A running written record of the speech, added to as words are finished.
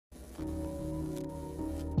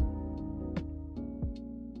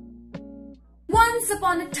Once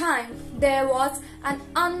upon a time, there was an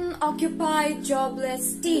unoccupied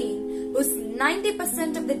jobless teen whose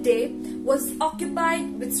 90% of the day was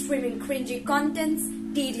occupied with streaming cringy contents,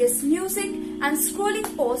 tedious music, and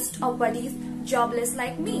scrolling posts of buddies jobless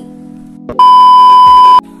like me.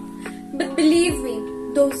 But believe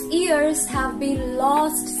me, those years have been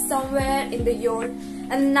lost somewhere in the yore,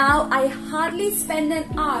 and now I hardly spend an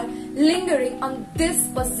hour lingering on this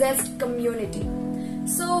possessed community.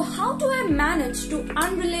 So how do I manage to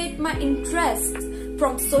unrelate my interests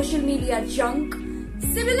from social media junk?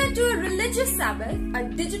 Similar to a religious Sabbath, a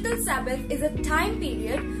digital Sabbath is a time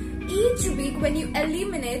period each week when you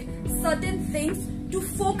eliminate certain things to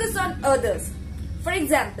focus on others. For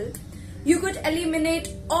example, you could eliminate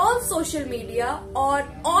all social media or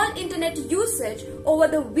all internet usage over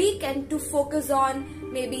the weekend to focus on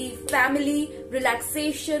maybe family,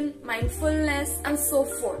 relaxation, mindfulness, and so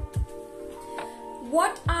forth.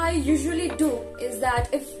 What I usually do is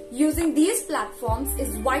that if using these platforms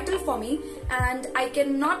is vital for me and I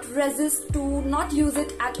cannot resist to not use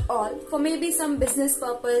it at all for maybe some business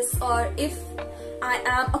purpose, or if I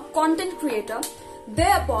am a content creator,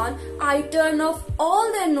 thereupon I turn off all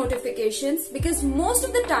their notifications, because most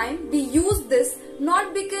of the time we use this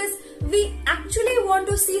not because we actually want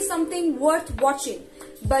to see something worth watching,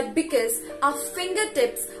 but because our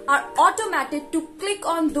fingertips are automated to click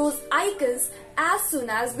on those icons as soon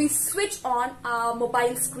as we switch on our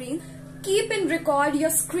mobile screen. Keep in record your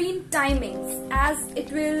screen timings, as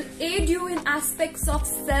it will aid you in aspects of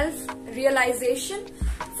self-realization.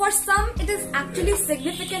 For some, it is actually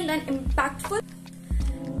significant and impactful.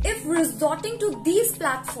 If resorting to these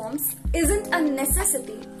platforms isn't a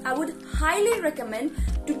necessity, I would highly recommend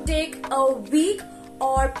to take a week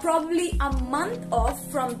or probably a month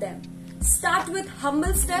off from them. Start with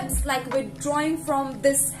humble steps like withdrawing from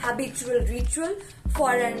this habitual ritual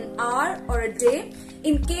for an hour or a day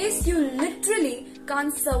in case you literally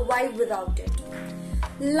can't survive without it.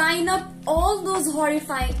 Line up all those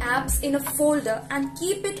horrifying apps in a folder and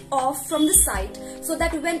keep it off from the site so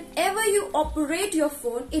that whenever you operate your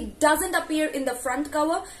phone, it doesn't appear in the front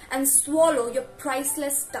cover and swallow your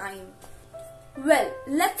priceless time. Well,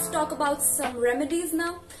 let's talk about some remedies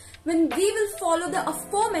now. When we will follow the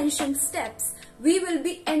aforementioned steps, we will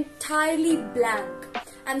be entirely blank,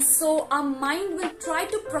 and so our mind will try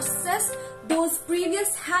to process those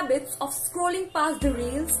previous habits of scrolling past the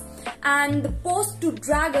reels and the posts to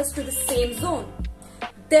drag us to the same zone.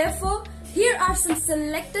 Therefore, here are some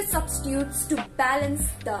selected substitutes to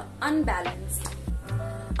balance the unbalanced.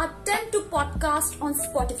 Attend to podcast on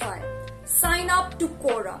Spotify. Sign up to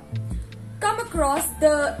Quora. Come across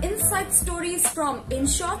the insight stories from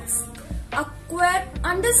InShots. Acquire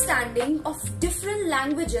understanding of different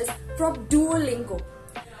languages from Duolingo.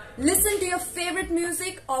 Listen to your favorite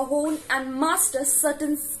music or hone and master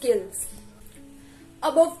certain skills.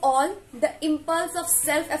 Above all, the impulse of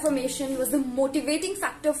self-affirmation was the motivating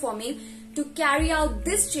factor for me to carry out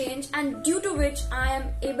this change, and due to which I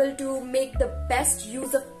am able to make the best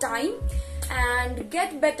use of time and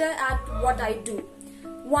get better at what I do.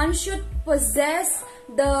 One should possess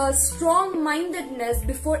the strong-mindedness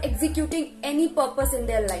before executing any purpose in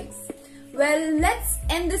their lives. Well, let's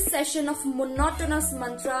end this session of monotonous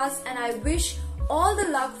mantras, and I wish all the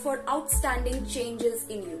luck for outstanding changes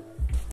in you.